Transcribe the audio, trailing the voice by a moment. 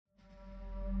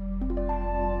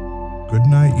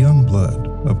Goodnight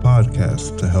Youngblood, a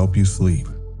podcast to help you sleep.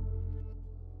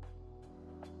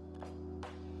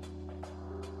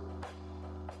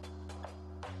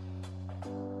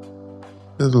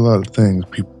 There's a lot of things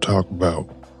people talk about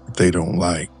that they don't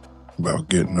like about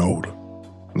getting older.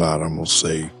 A lot of them will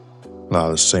say a lot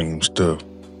of the same stuff.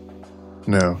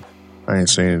 Now, I ain't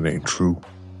saying it ain't true.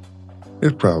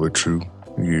 It's probably true.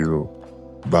 You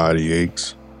know, body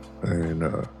aches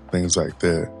and things like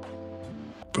that.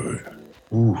 But,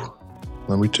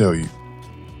 let me tell you,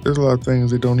 there's a lot of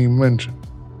things they don't even mention.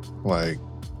 Like,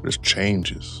 there's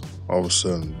changes, all of a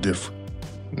sudden different.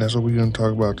 And that's what we're going to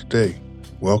talk about today.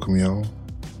 Welcome, y'all,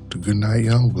 to Goodnight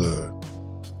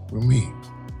Youngblood with me,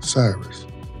 Cyrus.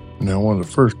 Now, one of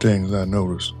the first things I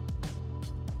noticed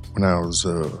when I was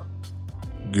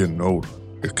getting older,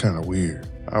 it's kind of weird.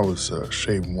 I was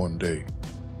shaving one day.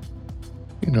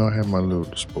 You know, I had my little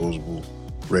disposable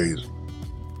razor,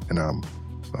 and I'm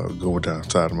going down the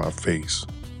side of my face.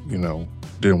 You know,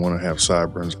 didn't want to have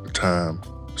sideburns at the time,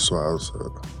 so I was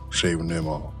shaving them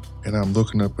off. And I'm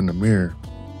looking up in the mirror.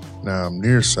 Now I'm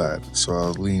nearsighted, so I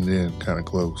was leaned in kind of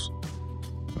close.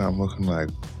 And I'm looking like,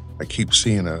 I keep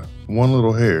seeing one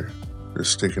little hair that's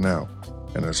sticking out.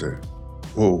 And I said,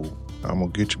 whoa, I'm gonna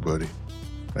get you, buddy.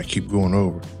 And I keep going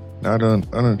over. Now I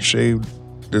done shaved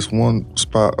this one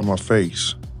spot on my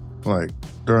face, like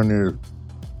darn near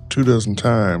 24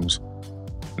 times.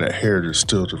 And that hair just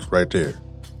still just right there.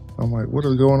 I'm like, what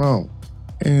is going on?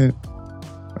 And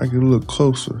I get a little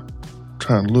closer,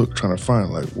 trying to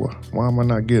find, like, why am I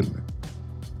not getting it?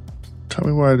 Tell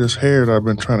me why this hair that I've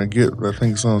been trying to get, I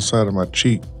think it's on the side of my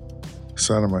cheek,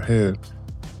 side of my head,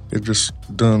 it's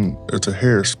a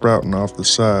hair sprouting off the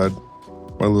side,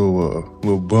 my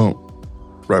little bump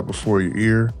right before your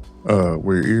ear,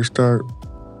 where your ears start,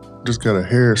 just got a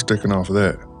hair sticking off of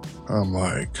that. I'm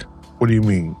like, what do you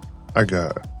mean? I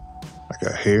got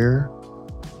hair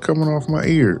coming off my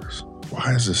ears.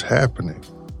 Why is this happening?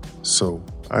 So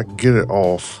I get it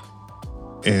off,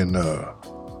 and I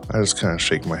just kind of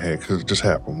shake my head because it just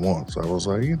happened once. I was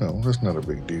like, that's not a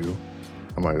big deal.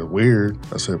 I'm like, it's weird.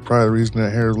 I said, probably the reason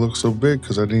that hair looks so big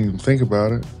because I didn't even think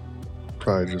about it.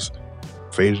 Probably just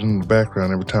faded in the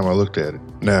background every time I looked at it.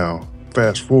 Now,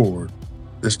 fast forward,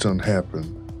 this doesn't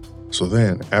happen. So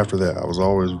then, after that, I was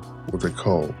always what they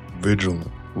call vigilant,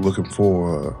 looking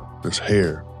for this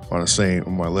hair on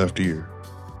my left ear.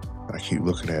 I keep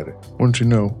looking at it. Wouldn't you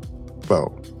know,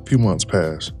 about a few months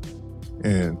pass,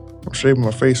 and I'm shaving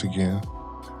my face again,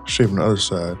 shaving the other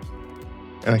side,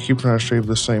 and I keep trying to shave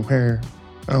the same hair.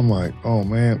 And I'm like, oh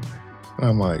man. And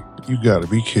I'm like, you gotta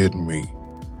be kidding me.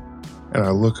 And I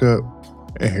look up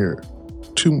and hear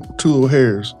two little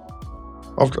hairs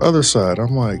off the other side.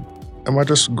 I'm like, am I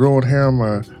just growing hair on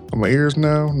my ears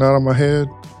now, not on my head?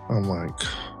 I'm like,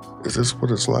 is this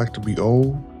what it's like to be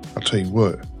old? I'll tell you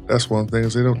what, that's one of the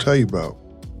things they don't tell you about.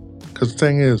 Because the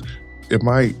thing is,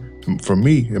 for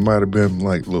me, it might have been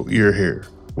like little ear hair,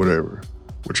 whatever,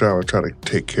 which I would try to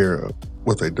take care of.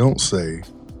 What they don't say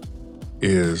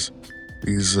is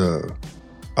these, I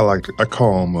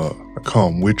call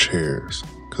them witch hairs,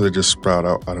 because they just sprout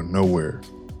out of nowhere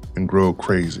and grow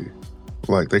crazy.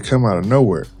 Like, they come out of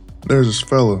nowhere. There's this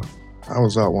fella, I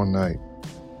was out one night,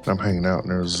 and I'm hanging out,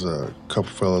 and there's a couple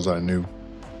fellas I knew,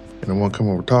 and the one come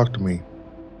over to talk to me,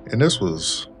 and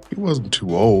he wasn't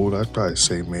too old. I'd probably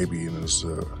say maybe in his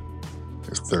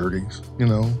 30s,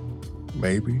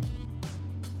 maybe.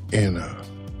 And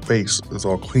face is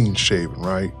all clean shaven,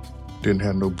 right? Didn't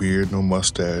have no beard, no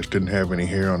mustache, didn't have any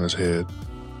hair on his head.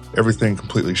 Everything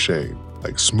completely shaved,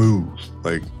 like smooth,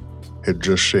 like had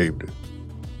just shaved it.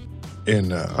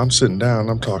 And I'm sitting down,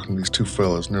 I'm talking to these two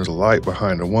fellas, and there's a light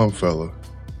behind the one fella,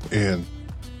 and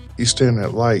he's standing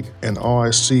at light, and all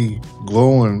I see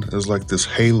glowing is like this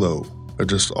halo of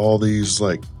just all these,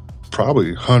 like,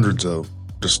 probably hundreds of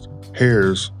just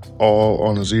hairs all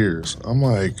on his ears. I'm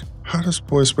like, how does this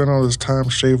boy spend all this time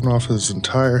shaving off his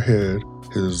entire head,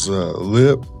 his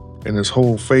lip, and his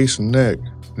whole face and neck,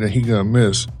 and then he gonna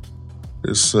miss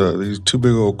these two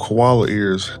big old koala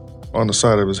ears on the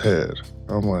side of his head?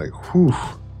 I'm like, whew.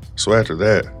 So after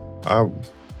that,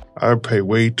 I pay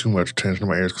way too much attention to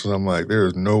my ears, because I'm like, there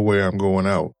is no way I'm going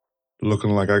out looking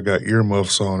like I got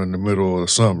earmuffs on in the middle of the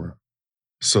summer.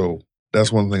 So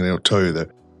that's one thing they'll tell you,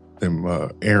 that them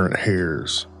errant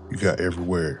hairs you got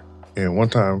everywhere. And one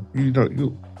time,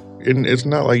 and it's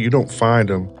not like you don't find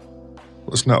them.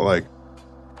 It's not like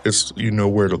it's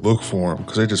where to look for them,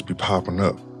 because they just be popping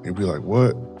up. You'd be like,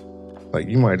 what? Like,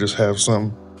 you might just have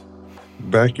some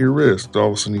back your wrist. All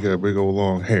of a sudden, you got big old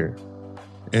long hair.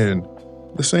 And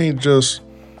this ain't just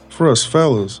for us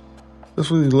fellas. This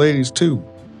for these ladies too.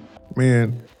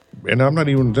 Man, And that's not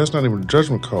even a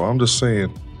judgment call. I'm just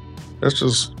saying that's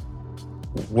just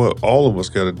what all of us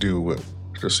got to deal with.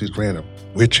 Just these random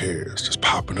witch hairs just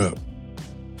popping up.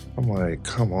 I'm like,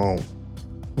 come on.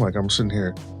 I'm sitting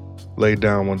here, laid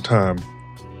down one time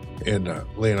and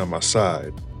laying on my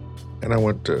side. And I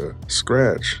went to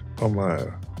scratch on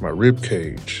my rib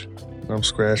cage. And I'm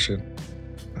scratching.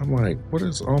 I'm like, what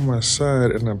is on my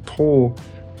side? And I pull.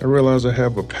 I realize I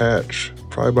have a patch,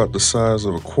 probably about the size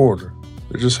of a quarter.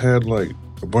 It just had like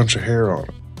a bunch of hair on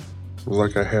it. It was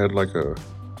like I had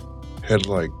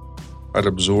I'd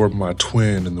absorbed my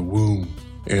twin in the womb.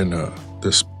 And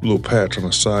this little patch on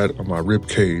the side of my rib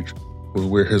cage was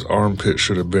where his armpit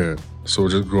should have been. So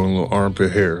just growing little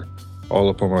armpit hair all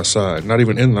up on my side. Not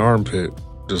even in the armpit,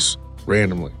 just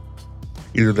randomly.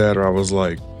 Either that or I was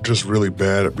like just really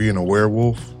bad at being a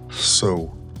werewolf.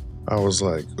 So I was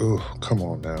like, oh, come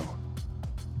on now.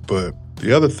 But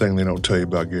the other thing they don't tell you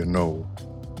about getting old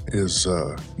is,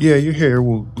 your hair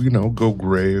will, go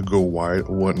gray or go white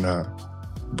or whatnot.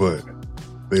 But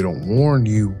they don't warn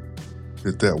you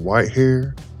that white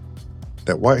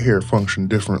hair functions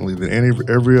differently than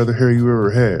every other hair you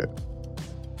ever had.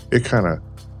 It kind of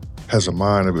has a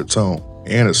mind of its own,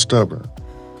 and it's stubborn.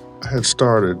 I had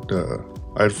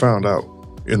found out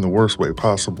in the worst way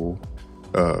possible,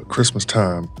 Christmas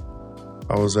time.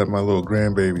 I was at my little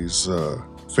grandbaby's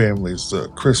family's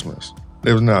Christmas.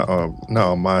 It was not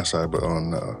on my side, but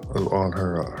on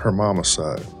her mama's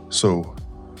side. So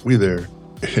we there,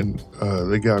 and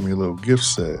they got me a little gift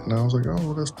set, and I was like,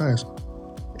 oh, that's nice.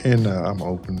 And I'm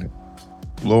opening it.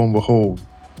 Lo and behold,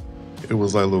 it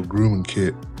was like a little grooming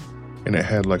kit, and it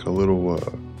had like a little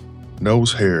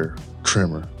nose hair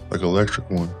trimmer, like electric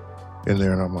one, in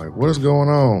there. And I'm like, what is going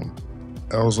on?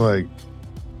 I was like,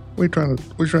 what you trying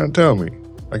to tell me?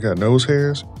 I got nose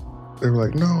hairs? They were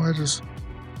like, no, I just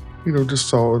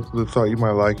saw it, thought you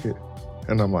might like it.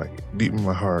 And I'm like, deep in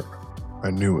my heart, I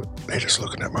knew it. They just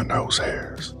looking at my nose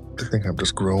hairs. They think I'm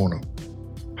just growing them.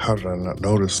 How did I not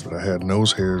notice that I had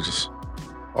nose hairs just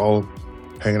all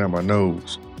hanging out my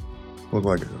nose? Looked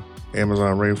like an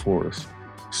Amazon rainforest.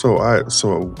 So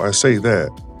I say that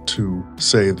to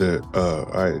say that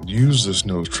I had used this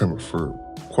nose trimmer for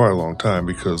quite a long time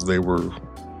because they were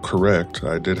correct.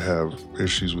 I did have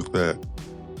issues with that.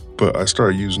 But I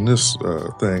started using this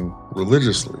thing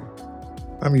religiously.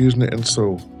 I'm using it, and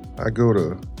so I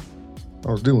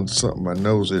was doing something, my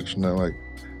nose itch, and I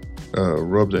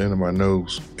rubbed the end of my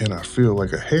nose, and I feel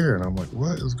like a hair, and I'm like,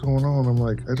 what is going on? I'm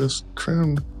like, I just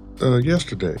trimmed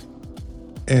yesterday.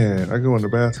 And I go in the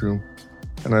bathroom,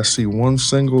 and I see one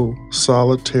single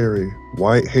solitary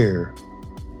white hair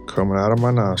coming out of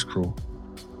my nostril,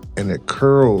 and it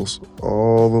curls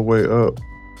all the way up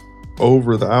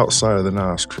over the outside of the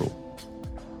nostril.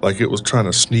 Like it was trying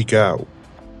to sneak out.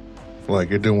 Like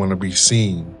it didn't want to be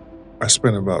seen. I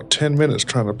spent about 10 minutes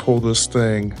trying to pull this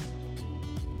thing,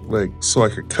 so I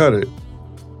could cut it.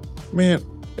 Man,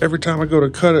 every time I go to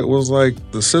cut it was like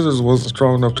the scissors wasn't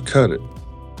strong enough to cut it.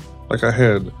 Like I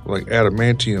had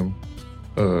adamantium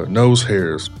nose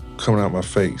hairs coming out my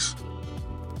face.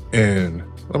 And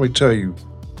let me tell you,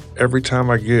 every time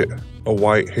I get a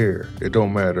white hair, it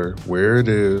don't matter where it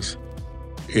is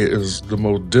the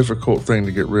most difficult thing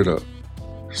to get rid of.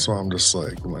 So I'm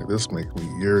like, this makes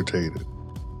me irritated.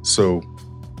 So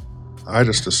I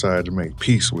just decided to make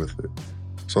peace with it.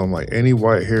 So I'm like, any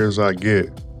white hairs I get,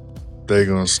 they're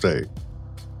gonna stay.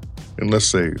 And let's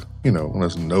say,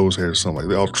 unless nose hair or something like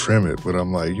that, I'll trim it. But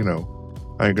I'm like,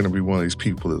 I ain't gonna be one of these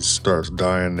people that starts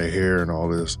dyeing their hair and all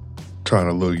this, trying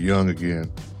to look young again.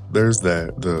 There's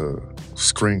the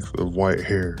strength of white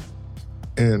hair.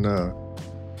 And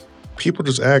people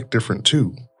just act different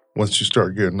too once you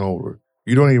start getting older.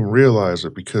 You don't even realize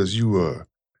it because you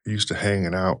used to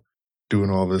hanging out, doing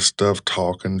all this stuff,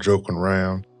 talking, joking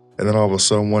around. And then all of a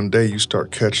sudden one day you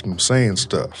start catching them saying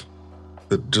stuff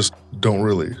that just don't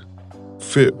really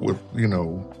fit with,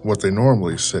 what they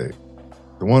normally say.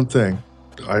 The one thing,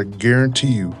 I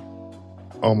guarantee you,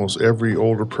 almost every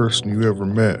older person you ever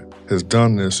met has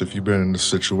done this if you've been in this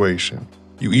situation.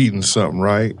 You eating something,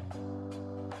 right?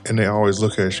 And they always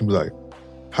look at you and be like,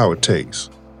 how it tastes?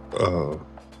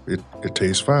 It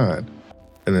tastes fine.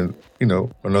 And then,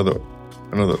 another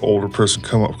older person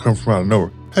come from out of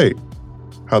nowhere. Hey,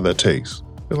 how'd that taste?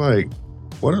 They're like,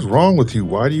 what is wrong with you?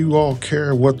 Why do you all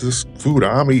care what this food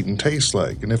I'm eating tastes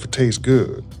like and if it tastes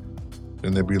good?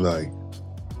 And they'd be like,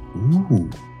 ooh,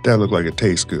 that looked like it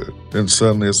tastes good. Then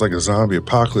suddenly it's like a zombie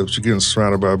apocalypse. You're getting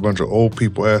surrounded by a bunch of old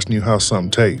people asking you how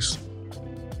something tastes.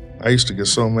 I used to get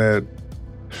so mad.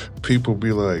 People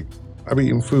be like, I be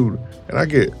eating food and I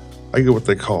get what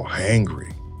they call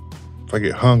hangry. if I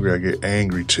get hungry, I get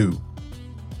angry too.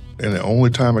 And the only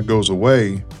time it goes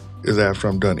away is after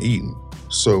I'm done eating.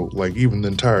 So like even the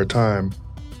entire time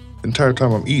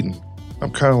I'm eating,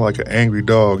 I'm kind of like an angry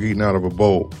dog eating out of a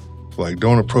bowl. Like,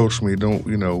 don't approach me, don't,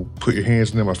 put your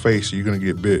hands in my face or you're gonna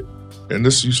get bit. And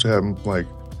this used to happen, like,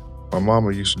 my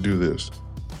mama used to do this.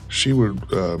 She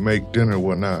would make dinner and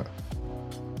whatnot,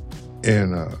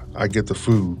 and I get the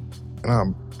food, and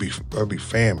I'd be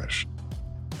famished.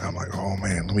 I'm like, oh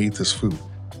man, let me eat this food.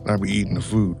 And I'd be eating the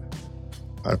food.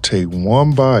 I'd take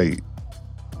one bite.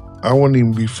 I wouldn't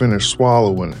even be finished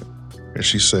swallowing it. And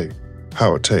she'd say,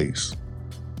 how it tastes.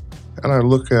 And I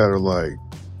look at her like,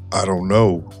 I don't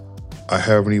know. I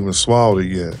haven't even swallowed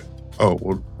it yet. Oh,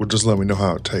 well, just let me know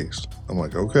how it tastes. I'm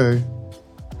like, okay.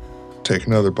 Take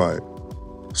another bite.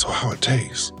 So how it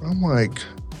tastes? I'm like,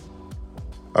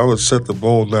 I would set the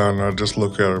bowl down and I'd just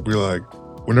look at her and be like,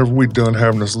 whenever we're done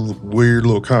having this weird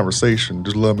little conversation,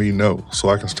 just let me know so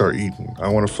I can start eating. I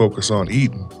want to focus on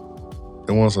eating.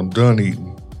 And once I'm done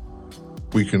eating,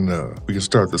 we can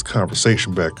start this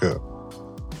conversation back up.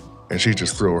 And she'd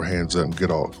just throw her hands up and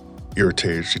get all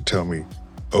irritated. She'd tell me,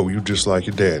 oh, you just like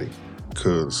your daddy.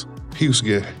 Cause he used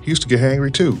to get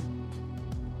hangry too.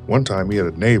 One time he had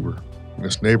a neighbor, and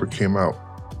this neighbor came out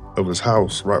of his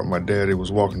house right when my daddy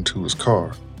was walking to his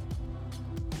car.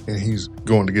 And he's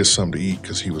going to get something to eat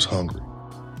because he was hungry.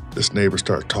 This neighbor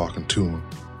started talking to him.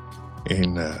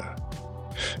 And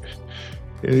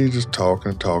he's just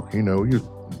talking, you're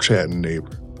chatting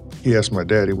neighbor. He asked my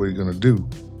daddy what he's gonna do.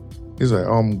 He's like,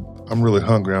 I'm really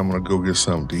hungry, I'm gonna go get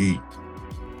something to eat.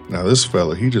 Now this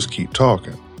fella, he just keep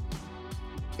talking.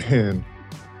 And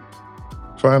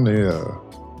finally,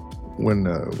 when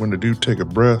the dude take a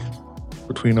breath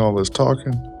between all this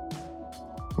talking,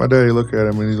 my daddy look at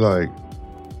him and he's like,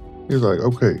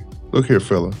 okay, look here,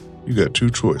 fella, you got two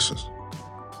choices.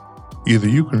 Either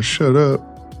you can shut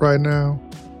up right now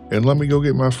and let me go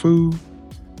get my food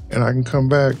and I can come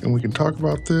back and we can talk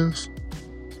about this,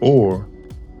 or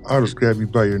I'll just grab you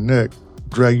by your neck,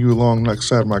 drag you along next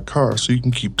side of my car so you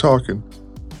can keep talking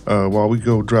while we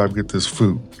go drive get this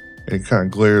food. And he kind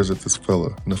of glares at this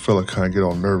fella, and the fella kind of get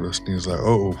all nervous, and he's like,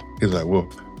 oh, he's like, well,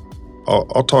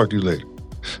 I'll talk to you later.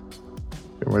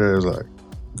 And my dad's like,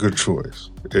 good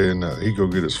choice. And he go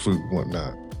get his food and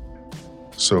whatnot.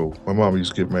 So my mom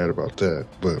used to get mad about that,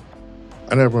 but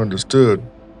I never understood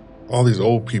all these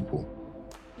old people.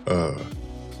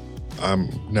 I'm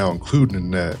now including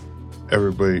in that.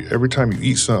 Every time you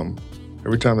eat something,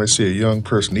 every time they see a young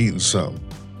person eating something,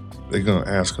 they're gonna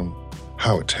ask them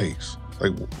how it tastes.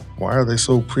 Like, why are they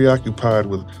so preoccupied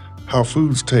with how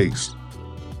foods taste?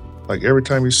 Like every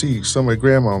time you see somebody's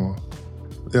grandmama,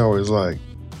 they always like,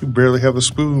 you barely have a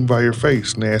spoon by your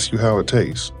face and they ask you how it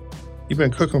tastes. You've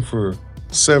been cooking for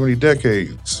 70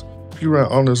 decades. If you're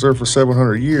on this earth for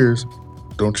 700 years,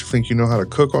 don't you think you know how to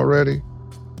cook already?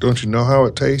 Don't you know how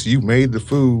it tastes? You made the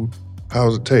food. How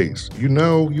does it taste? You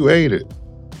know, you ate it.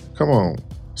 Come on.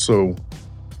 So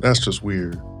that's just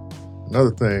weird.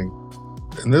 Another thing,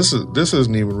 and this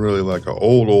isn't even really like an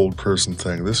old person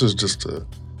thing. This is just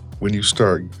when you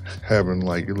start having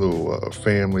like your little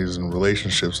families and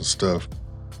relationships and stuff,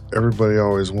 everybody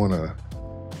always wanna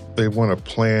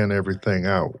plan everything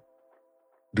out,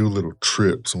 do little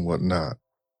trips and whatnot.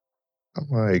 I'm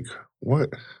like, what?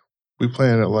 We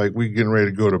plan it like we getting ready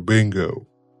to go to bingo.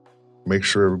 Make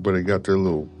sure everybody got their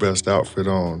little best outfit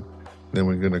on. Then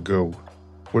we're gonna go.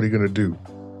 What are you gonna do?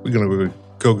 We're gonna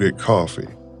go get coffee.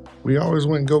 We always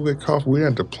went and go get coffee. We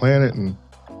had to plan it and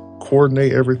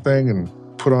coordinate everything and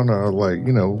put on our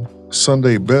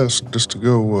Sunday best just to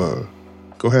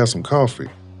go have some coffee.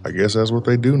 I guess that's what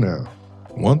they do now.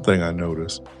 One thing I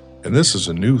noticed, and this is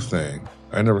a new thing,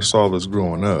 I never saw this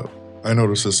growing up. I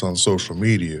noticed this on social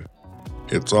media.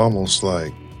 It's almost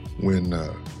like when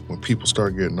people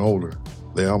start getting older,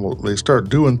 they start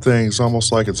doing things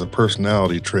almost like it's a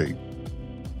personality trait.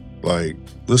 Like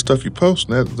this stuff you post,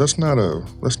 that's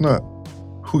not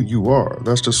who you are.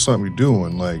 That's just something you're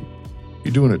doing. Like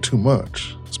you're doing it too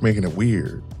much. It's making it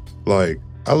weird. Like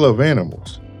I love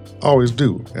animals, I always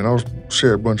do, and I'll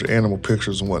share a bunch of animal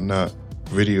pictures and whatnot,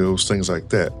 videos, things like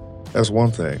that. That's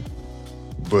one thing,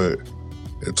 but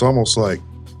it's almost like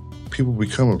people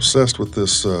become obsessed with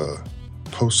this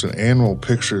posting animal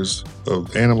pictures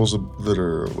of animals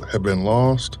that have been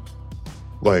lost.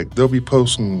 Like they'll be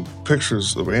posting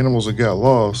pictures of animals that got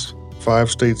lost 5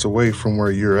 states away from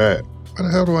where you're at. How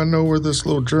the hell do I know where this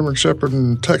little German Shepherd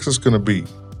in Texas gonna be?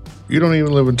 You don't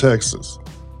even live in Texas.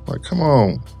 Like, come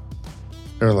on.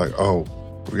 They're like, oh,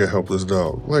 we gotta help this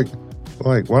dog. Like,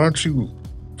 why don't you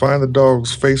find the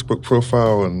dog's Facebook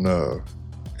profile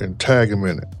and tag him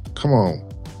in it? Come on.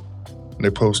 and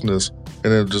they posting this,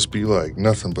 and it'll just be like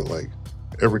nothing but like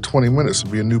every 20 minutes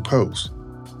it'll be a new post.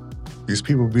 These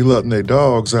people be letting their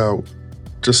dogs out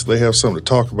just so they have something to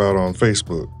talk about on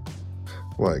Facebook.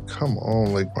 Like, come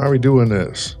on, like, why are we doing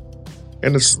this?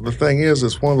 And the thing is,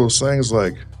 it's one of those things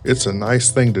like, it's a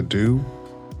nice thing to do,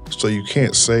 so you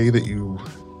can't say that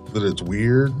it's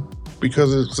weird,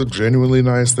 because it's a genuinely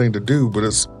nice thing to do, but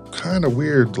it's kind of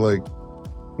weird, like,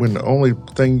 when the only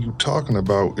thing you're talking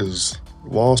about is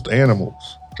lost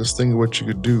animals. Just think of what you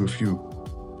could do if you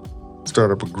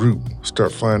start up a group,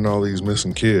 start finding all these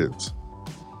missing kids.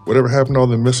 Whatever happened to all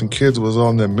the missing kids was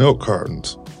on their milk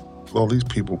cartons. All these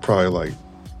people probably like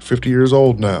 50 years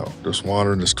old now, just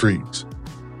wandering the streets,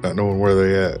 not knowing where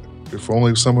they at. If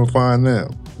only someone find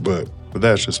them. But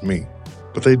that's just me.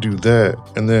 But they do that.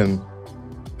 And then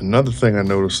another thing I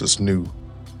noticed that's new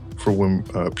for when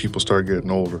people start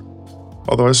getting older.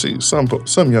 Although I see some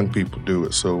young people do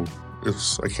it, so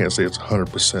I can't say it's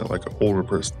 100% like an older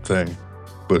person thing.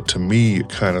 But to me, it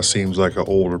kind of seems like an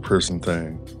older person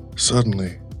thing.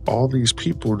 Suddenly, all these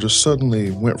people just suddenly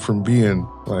went from being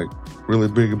like really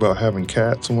big about having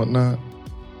cats and whatnot.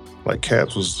 Like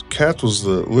cats was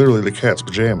literally the cat's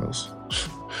pajamas.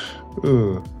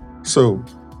 So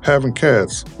having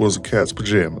cats was a cat's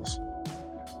pajamas.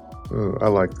 I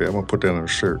like that. I'm gonna put that on a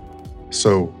shirt.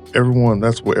 So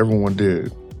that's what everyone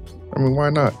did. I mean, why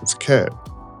not? It's a cat.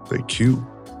 They cute.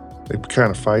 They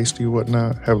kind of feisty and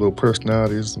whatnot. Have little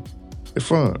personalities. They're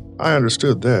fun. I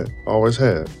understood that. Always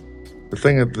have. The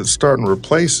thing that's starting to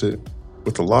replace it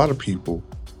with a lot of people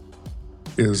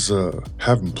is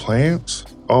having plants.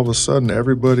 All of a sudden,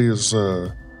 everybody is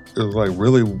like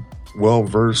really well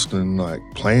versed in like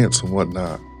plants and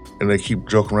whatnot, and they keep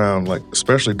joking around, like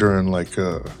especially during like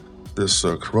this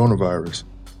coronavirus.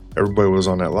 Everybody was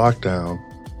on that lockdown,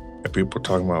 and people were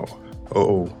talking about,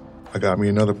 oh, I got me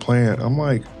another plant. I'm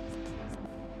like,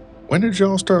 when did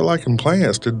y'all start liking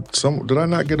plants? Did I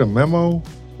not get a memo?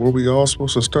 Were we all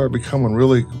supposed to start becoming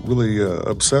really, really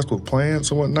obsessed with plants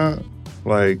and whatnot?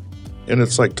 Like, and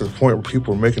it's like to the point where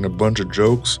people are making a bunch of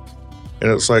jokes,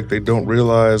 and it's like they don't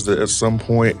realize that at some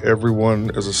point everyone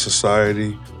as a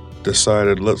society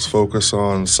decided let's focus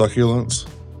on succulents.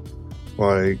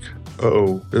 Like,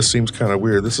 this seems kind of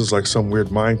weird. This is like some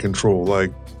weird mind control.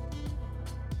 Like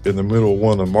in the middle of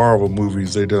one of the Marvel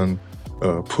movies, they done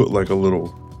put like a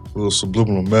little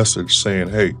subliminal message saying,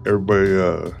 hey,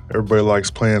 everybody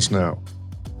likes plants now.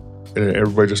 And then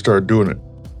everybody just started doing it.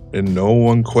 And no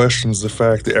one questions the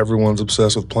fact that everyone's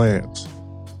obsessed with plants.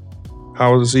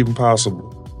 How is this even possible?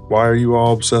 Why are you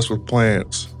all obsessed with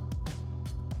plants?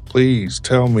 Please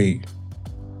tell me.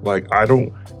 I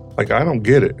don't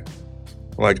get it.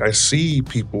 Like, I see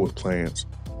people with plants.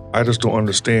 I just don't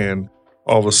understand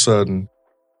all of a sudden.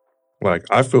 Like,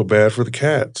 I feel bad for the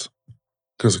cats.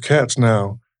 Because the cats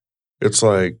now, it's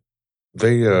like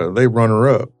they run her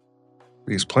up.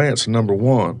 These plants are number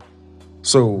one.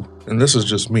 So, and this is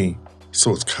just me.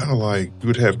 So it's kind of like you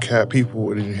would have cat people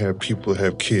and then you have people that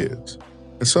have kids.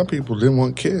 And some people didn't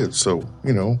want kids. So,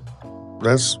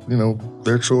 that's,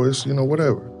 their choice,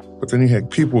 whatever. But then you had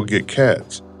people get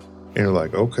cats. And you're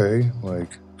like, okay,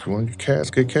 like, if you want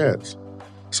to get cats.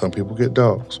 Some people get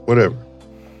dogs, whatever.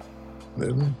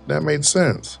 Then that made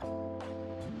sense.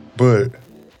 But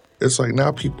it's like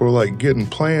now people are like getting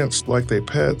plants like they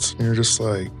pets, and you're just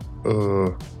like,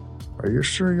 are you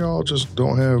sure y'all just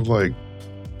don't have like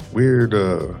weird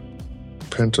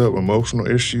pent up emotional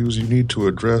issues you need to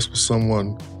address with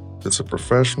someone that's a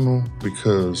professional?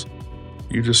 Because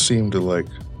you just seem to like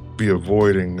be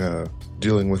avoiding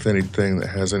dealing with anything that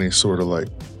has any sort of like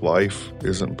life,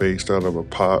 isn't based out of a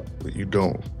pot that you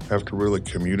don't have to really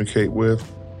communicate with.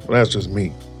 Well, that's just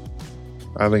me.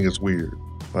 I think it's weird.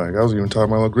 Like, I was even talking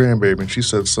to my little grandbaby, and she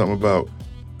said something about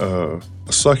a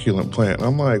succulent plant. And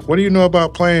I'm like, what do you know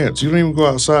about plants? You don't even go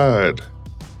outside.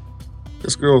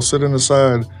 This girl sitting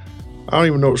inside, I don't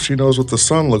even know if she knows what the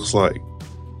sun looks like.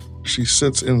 She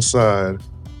sits inside,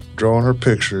 drawing her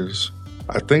pictures.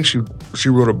 I think she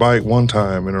rode a bike one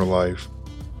time in her life.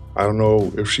 I don't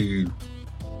know if she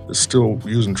is still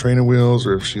using training wheels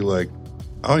or if she I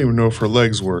don't even know if her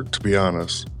legs work, to be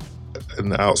honest, in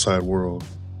the outside world.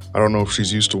 I don't know if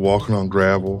she's used to walking on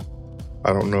gravel.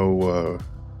 I don't know,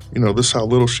 this is how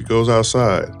little she goes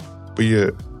outside. But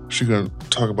yet, she's going to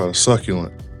talk about a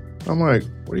succulent. I'm like,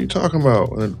 what are you talking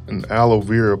about? An aloe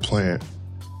vera plant.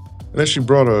 And then she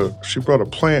brought a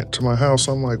plant to my house.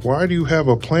 I'm like, why do you have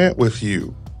a plant with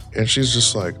you? And she's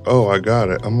just like, oh, I got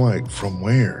it. I'm like, from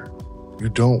where? You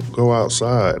don't go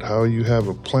outside. How you have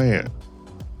a plant?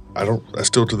 I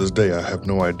still to this day, I have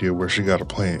no idea where she got a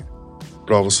plant.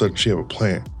 But all of a sudden she have a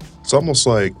plant. It's almost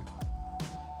like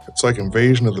It's like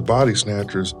Invasion of the Body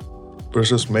Snatchers, but it's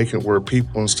just making it where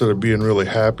people, instead of being really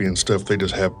happy and stuff, they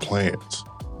just have plans.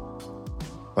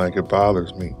 Like, it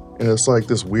bothers me. And it's like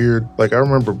this weird, like, I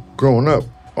remember growing up,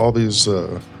 all these,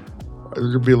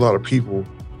 there'd be a lot of people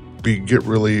get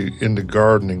really into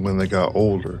gardening when they got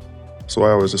older. So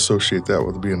I always associate that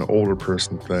with being an older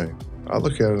person thing. I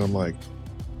look at it and I'm like,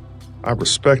 I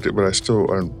respect it, but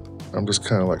I'm just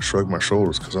kind of like shrug my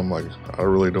shoulders because I'm like, I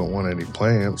really don't want any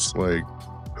plants. Like,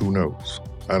 who knows?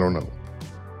 I don't know.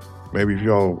 Maybe if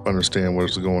y'all understand what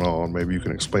is going on, maybe you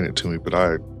can explain it to me, but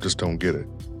I just don't get it.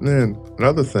 And then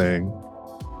another thing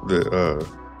that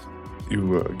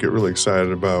you get really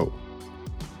excited about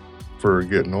for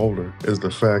getting older is the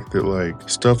fact that, like,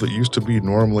 stuff that used to be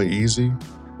normally easy,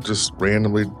 just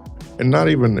randomly, and not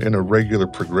even in a regular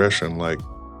progression, like,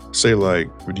 say, like,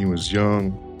 when you was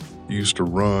young, you used to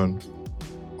run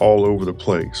all over the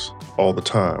place all the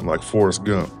time, like Forrest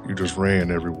Gump. You just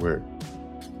ran everywhere.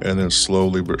 And then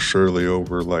slowly but surely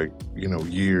over, like,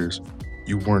 years,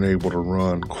 you weren't able to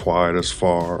run quite as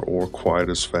far or quite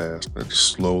as fast. It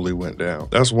just slowly went down.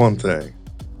 That's one thing.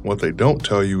 What they don't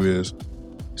tell you is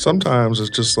sometimes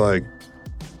it's just like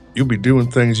you'll be doing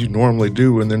things you normally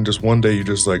do, and then just one day you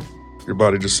just like, your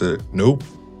body just said, nope,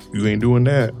 you ain't doing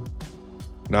that.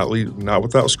 Not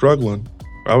without struggling.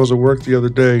 I was at work the other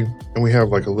day, and we have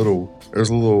like there's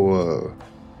a little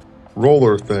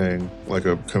roller thing, like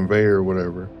a conveyor or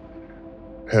whatever.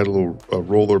 Had a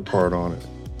roller part on it,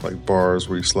 like bars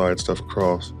where you slide stuff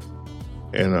across.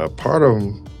 And part of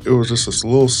them, it was just this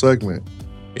little segment.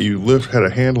 You had a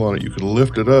handle on it, you could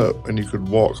lift it up and you could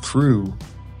walk through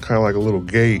kind of like a little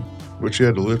gate, but you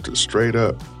had to lift it straight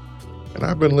up. And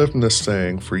I've been lifting this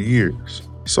thing for years.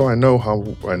 So I know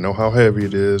how heavy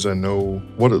it is. I know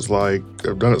what it's like.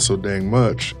 I've done it so dang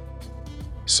much.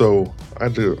 So I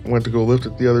went to go lift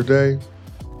it the other day.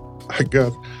 I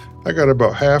got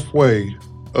about halfway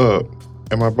up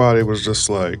and my body was just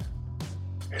like,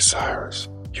 hey Cyrus,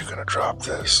 you're gonna drop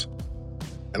this.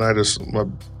 And my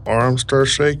arms start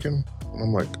shaking. And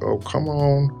I'm like, oh, come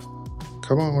on,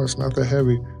 it's not that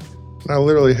heavy. And I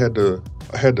literally had to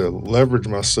leverage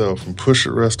myself and push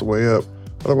it the rest of the way up.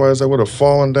 Otherwise I would have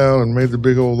fallen down and made the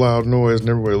big old loud noise, and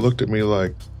everybody looked at me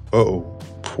like, uh-oh,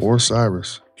 poor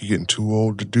Cyrus, you're getting too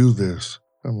old to do this.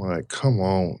 I'm like, come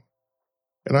on.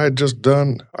 And I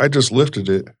just lifted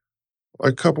it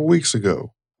like a couple weeks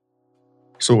ago.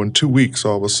 So in 2 weeks,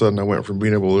 all of a sudden I went from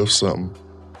being able to lift something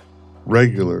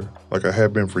regular, like I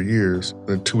have been for years,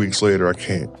 then 2 weeks later I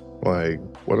can't. Like,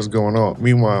 what is going on?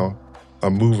 Meanwhile,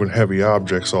 I'm moving heavy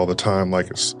objects all the time like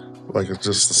it's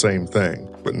just the same thing.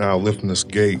 But now lifting this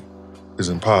gate is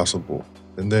impossible.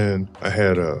 And then I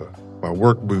had my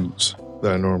work boots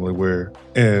that I normally wear.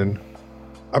 And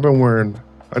I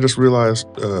just realized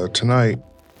tonight,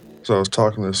 so I was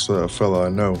talking to this fella I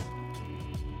know,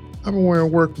 I've been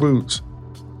wearing work boots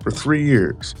for 3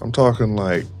 years. I'm talking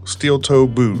like steel-toe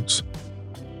boots.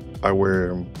 I wear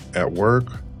them at work,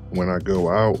 when I go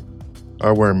out.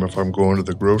 I wear them if I'm going to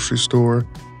the grocery store.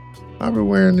 I've been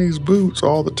wearing these boots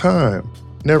all the time.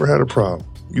 Never had a problem.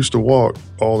 Used to walk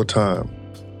all the time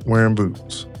wearing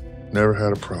boots. Never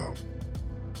had a problem.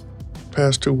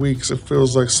 Past 2 weeks, it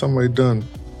feels like somebody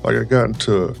like I got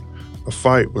into a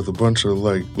fight with a bunch of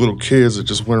like little kids that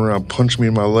just went around punching me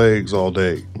in my legs all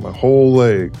day. My whole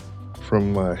leg,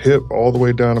 from my hip all the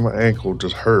way down to my ankle,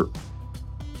 just hurt.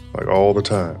 Like all the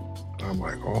time. I'm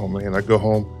like, oh man, I go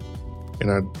home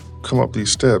and I come up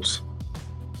these steps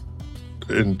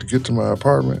and to get to my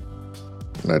apartment,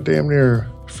 and I damn near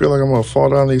feel like I'm gonna fall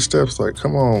down these steps. Like,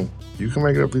 come on, you can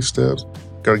make it up these steps.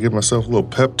 Gotta give myself a little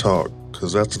pep talk,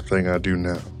 because that's the thing I do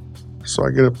now. So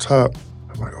I get up top,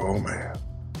 I'm like, oh man.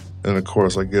 And of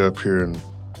course I get up here and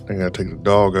I gotta take the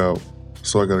dog out.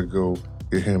 So I gotta go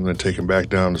get him and then take him back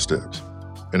down the steps.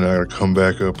 And I gotta come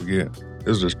back up again.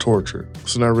 It's just torture.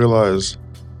 So then I realized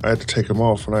I had to take them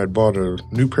off, and I had bought a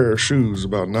new pair of shoes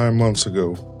about 9 months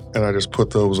ago, and I just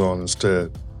put those on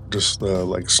instead, just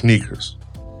like sneakers.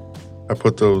 I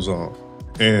put those on,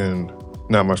 and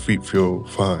now my feet feel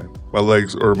fine. My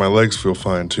legs feel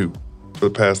fine too for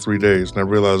the past 3 days, and I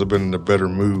realized I've been in a better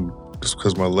mood just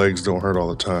because my legs don't hurt all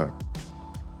the time.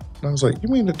 And I was like, you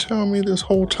mean to tell me this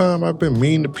whole time I've been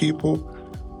mean to people?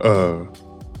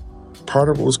 Part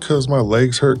of it was because my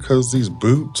legs hurt because of these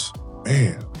boots?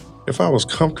 Man. If I was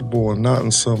comfortable and not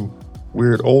in some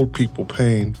weird old people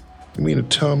pain, you mean to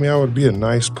tell me I would be a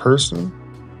nice person?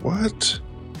 What?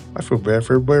 I feel bad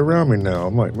for everybody around me now.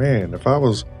 I'm like, man, if I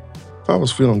was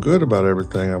feeling good about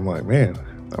everything, I'm like, man,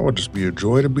 I would just be a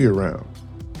joy to be around.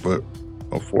 But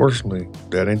unfortunately,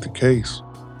 that ain't the case.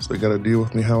 So they gotta deal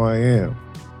with me how I am.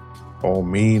 All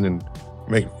mean and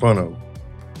making fun of them.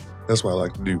 That's what I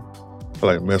like to do. I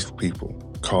like to mess with people,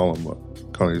 call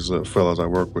these fellas I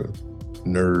work with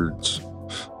nerds.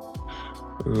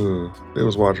 They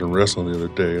was watching wrestling the other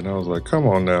day, and I was like, come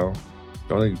on now.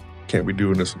 Y'all can't be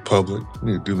doing this in public. You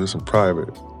need to do this in private.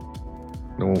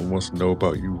 No one wants to know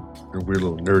about your weird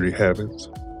little nerdy habits.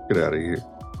 Get out of here.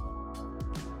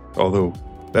 Although,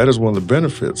 that is one of the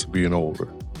benefits of being older.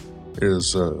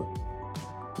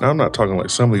 Now I'm not talking like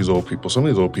some of these old people. Some of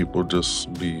these old people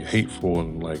just be hateful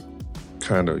and like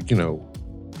kind of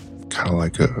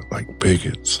like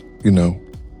bigots,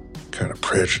 kind of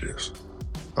prejudiced.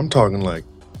 I'm talking like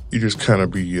you just kind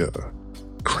of be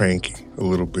cranky a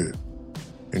little bit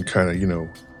and kind of,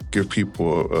 give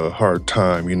people a hard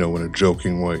time, in a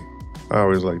joking way. I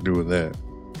always like doing that.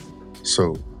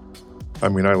 So, I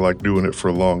like doing it for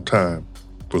a long time,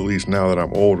 but at least now that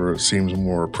I'm older, it seems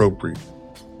more appropriate.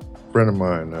 A friend of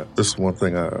mine, this is one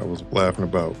thing I was laughing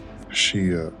about. She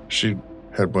has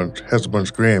a bunch of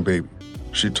grandbabies.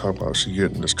 She talked about she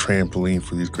getting this trampoline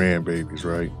for these grandbabies,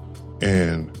 right?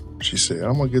 And she said,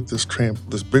 I'm gonna get this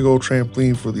big old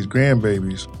trampoline for these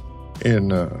grandbabies. And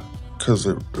because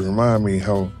it reminded me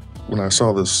how when I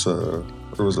saw this, there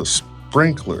was a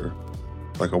sprinkler,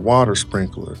 like a water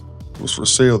sprinkler. It was for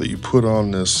sale that you put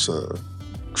on this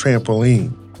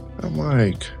trampoline. I'm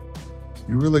like,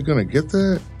 you really gonna get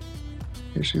that?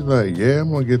 And she's like, yeah,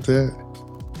 I'm gonna get that.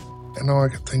 And all I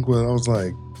could think was, I was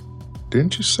like,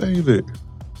 didn't you say that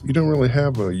you don't really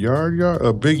have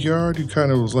a big yard? You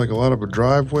kind of was like a lot of a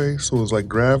driveway, so it was like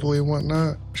gravelly and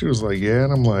whatnot. She was like, yeah.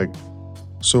 And I'm like,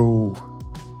 so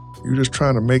you're just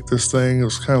trying to make this thing, it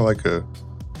was kind of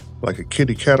like a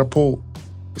kiddie catapult.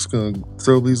 It's gonna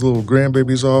throw these little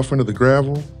grandbabies off into the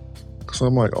gravel. So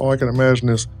I'm like, I can imagine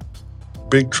this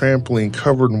big trampoline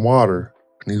covered in water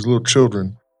and these little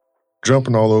children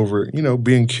jumping all over it,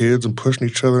 being kids and pushing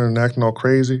each other and acting all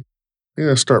crazy.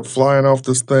 Start flying off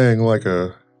this thing like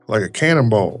a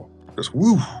cannonball. Just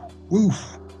woof,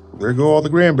 woof. There go all the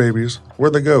grandbabies.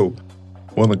 Where'd they go?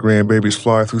 One of the grandbabies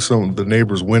fly through the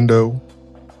neighbor's window.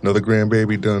 Another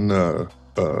grandbaby done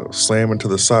slam into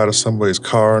the side of somebody's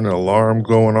car and an alarm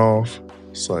going off.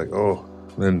 It's like,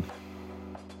 then,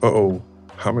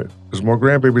 how many? There's more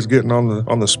grandbabies getting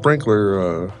on the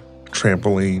sprinkler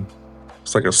trampoline.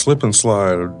 It's like a slip and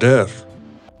slide of death.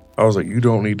 I was like, you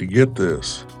don't need to get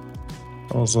this.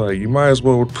 I was like, you might as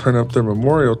well print up their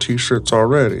memorial t-shirts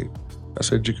already. I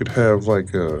said you could have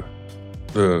like the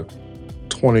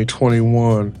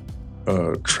 2021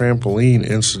 trampoline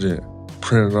incident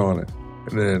printed on it.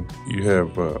 And then you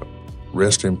have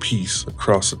rest in peace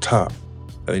across the top.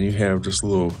 And then you have just a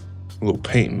little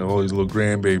painting of all these little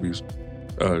grandbabies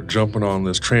jumping on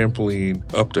this trampoline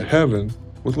up to heaven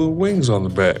with little wings on the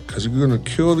back. Because you're going to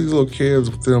kill these little kids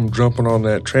with them jumping on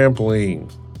that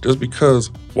trampoline. Just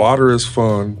because water is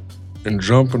fun and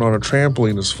jumping on a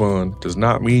trampoline is fun does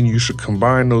not mean you should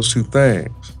combine those two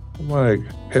things. I'm like,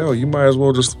 hell, you might as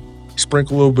well just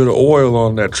sprinkle a little bit of oil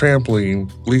on that trampoline,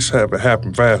 at least have it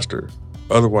happen faster.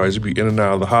 Otherwise, you'd be in and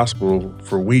out of the hospital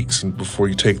for weeks and before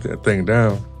you take that thing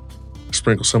down.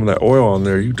 Sprinkle some of that oil on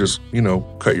there, you just,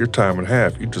 cut your time in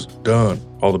half. You're just done.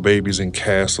 All the babies in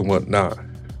casts and whatnot.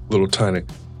 Little tiny.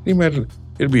 Can you imagine?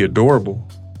 It'd be adorable.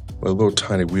 A little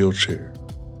tiny wheelchair.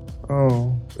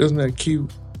 Oh, isn't that cute?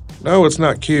 No, it's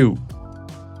not cute.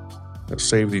 Let's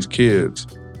save these kids.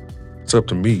 It's up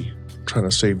to me. I'm trying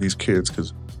to save these kids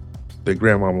because their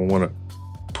grandmama want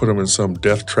to put them in some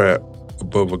death trap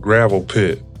above a gravel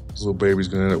pit. This little baby's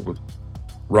going to end up with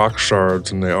rock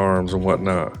shards in their arms and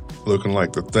whatnot, looking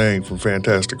like the Thing from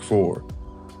Fantastic Four.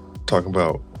 Talking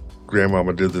about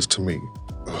grandmama did this to me.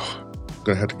 Ugh,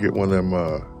 gonna have to get one of them,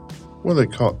 what do they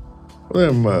call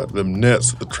it? Them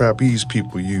nets that the trapeze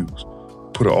people use.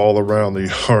 Put it all around the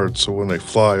yard so when they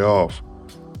fly off,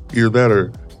 either that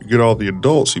or you get all the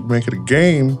adults, you make it a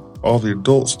game, all the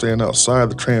adults stand outside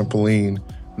the trampoline,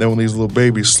 and then when these little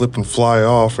babies slip and fly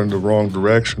off in the wrong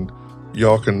direction,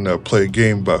 y'all can play a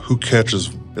game about who catches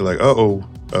them. They're like,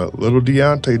 little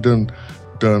Deontay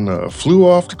done flew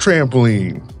off the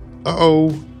trampoline.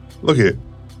 Look at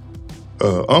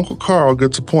Uncle Carl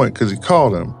gets a point because he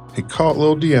caught him. He caught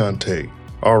little Deontay.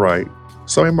 All right,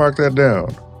 somebody mark that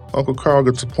down. Uncle Carl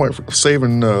gets a point for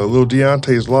saving little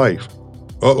Deontay's life.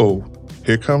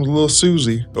 Here comes little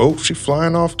Susie. Oh, she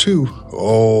flying off too.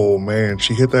 Oh man,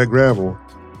 she hit that gravel.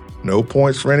 No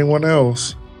points for anyone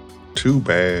else. Too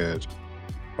bad.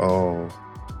 Oh.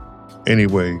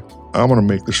 Anyway, I'm gonna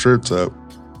make the shirts up.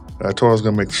 I told I was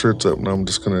gonna make the shirts up, and I'm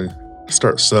just gonna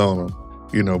start selling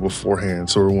them, beforehand,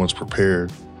 so everyone's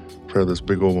prepared for this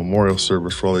big old memorial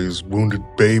service for all these wounded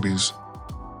babies.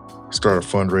 Start a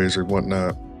fundraiser and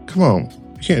whatnot. Come on,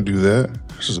 You can't do that.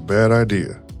 This is a bad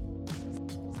idea.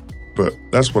 But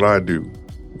that's what I do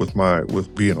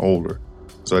with being older.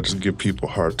 So I just give people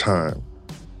a hard time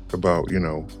about,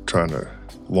 trying to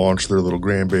launch their little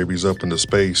grandbabies up into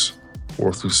space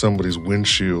or through somebody's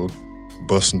windshield,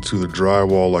 busting through the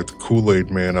drywall like the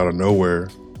Kool-Aid man out of nowhere.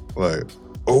 Like,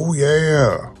 oh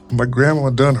yeah, my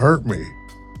grandma done hurt me.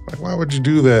 Like, why would you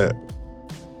do that?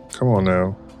 Come on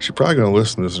now. She's probably gonna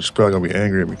listen to this and she's probably gonna be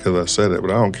angry at me because I said it, but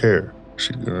I don't care.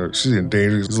 She's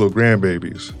endangering these little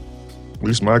grandbabies. At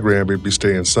least my grandbaby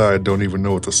stay inside, don't even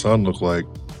know what the sun look like.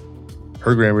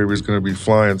 Her grandbaby's gonna be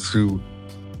flying through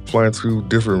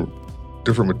different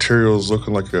materials,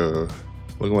 looking like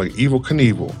Evil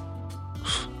Knievel.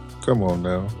 Come on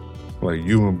now, like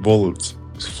human bullets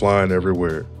just flying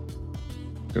everywhere,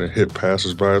 gonna hit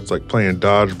passersby. It's like playing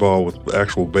dodgeball with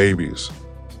actual babies.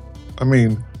 I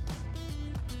mean,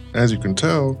 as you can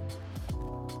tell,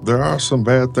 there are some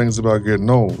bad things about getting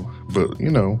old, but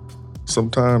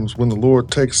sometimes when the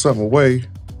Lord takes something away,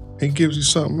 He gives you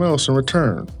something else in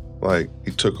return. Like,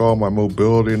 He took all my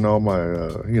mobility and all my,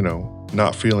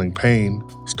 not feeling pain,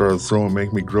 started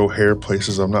making me grow hair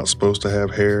places I'm not supposed to have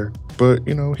hair. But,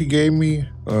 He gave me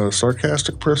a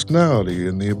sarcastic personality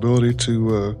and the ability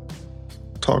to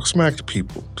talk smack to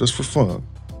people just for fun.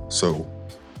 So,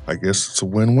 I guess it's a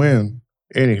win-win.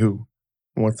 Anywho,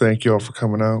 I want to thank y'all for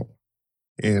coming out.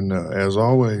 And as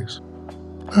always,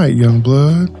 hi, young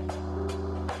blood.